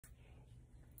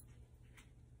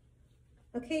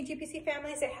Okay, GPC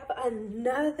families, I have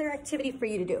another activity for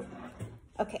you to do.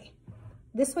 Okay,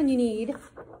 this one you need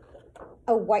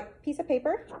a white piece of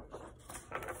paper.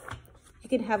 You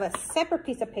can have a separate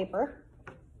piece of paper,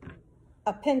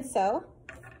 a pencil,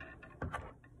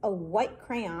 a white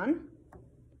crayon,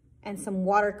 and some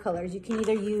watercolors. You can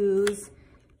either use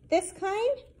this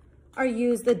kind or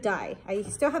use the die. I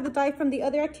still have the die from the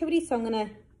other activity, so I'm gonna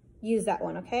use that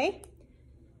one, okay?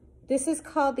 This is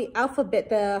called the alphabet,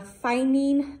 the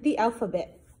finding the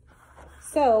alphabet.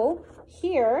 So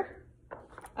here,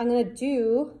 I'm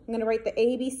gonna write the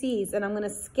ABCs and I'm gonna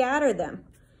scatter them.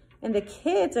 And the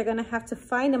kids are gonna have to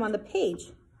find them on the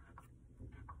page.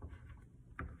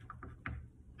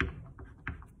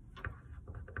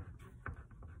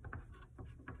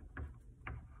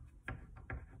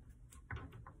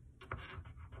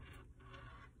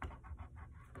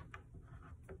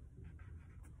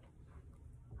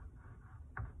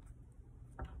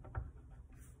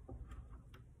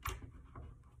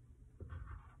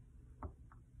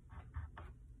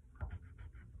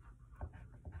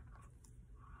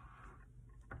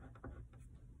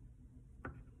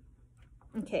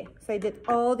 Okay, so I did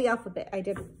all the alphabet. I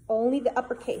did only the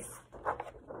uppercase.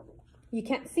 You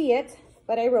can't see it,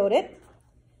 but I wrote it.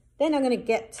 Then I'm gonna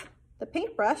get the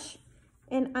paintbrush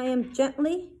and I am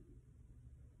gently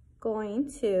going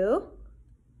to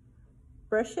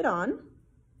brush it on.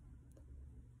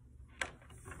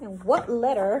 And what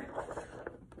letter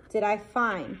did I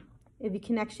find? If you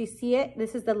can actually see it,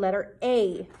 this is the letter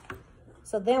A.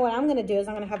 So then what I'm gonna do is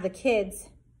I'm gonna have the kids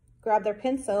grab their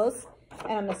pencils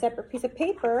and on a separate piece of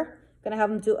paper, I'm gonna have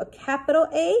them do a capital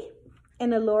A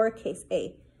and a lowercase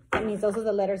a. That means those are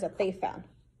the letters that they found.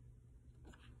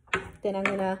 Then I'm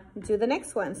gonna do the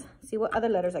next ones, see what other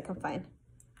letters I can find.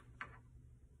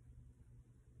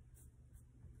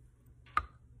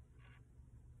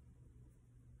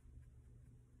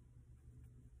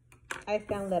 I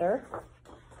found letter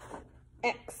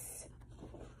X.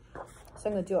 So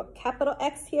I'm gonna do a capital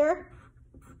X here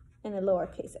and a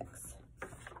lowercase x.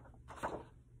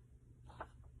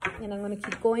 And I'm gonna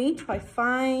keep going till I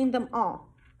find them all.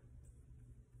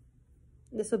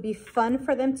 This will be fun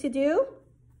for them to do.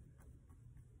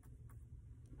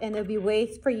 And there'll be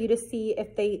ways for you to see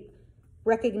if they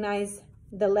recognize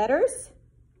the letters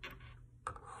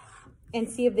and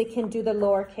see if they can do the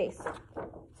lowercase.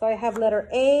 So I have letter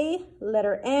A,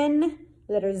 letter N,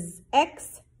 letters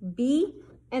X, B,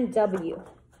 and W.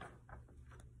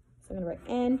 So I'm gonna write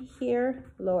N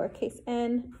here, lowercase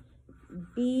n,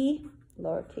 B,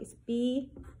 lowercase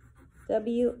b,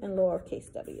 W, and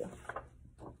lowercase w.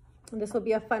 And this will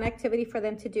be a fun activity for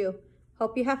them to do.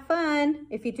 Hope you have fun.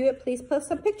 If you do it, please post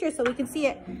some pictures so we can see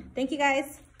it. Thank you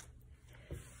guys.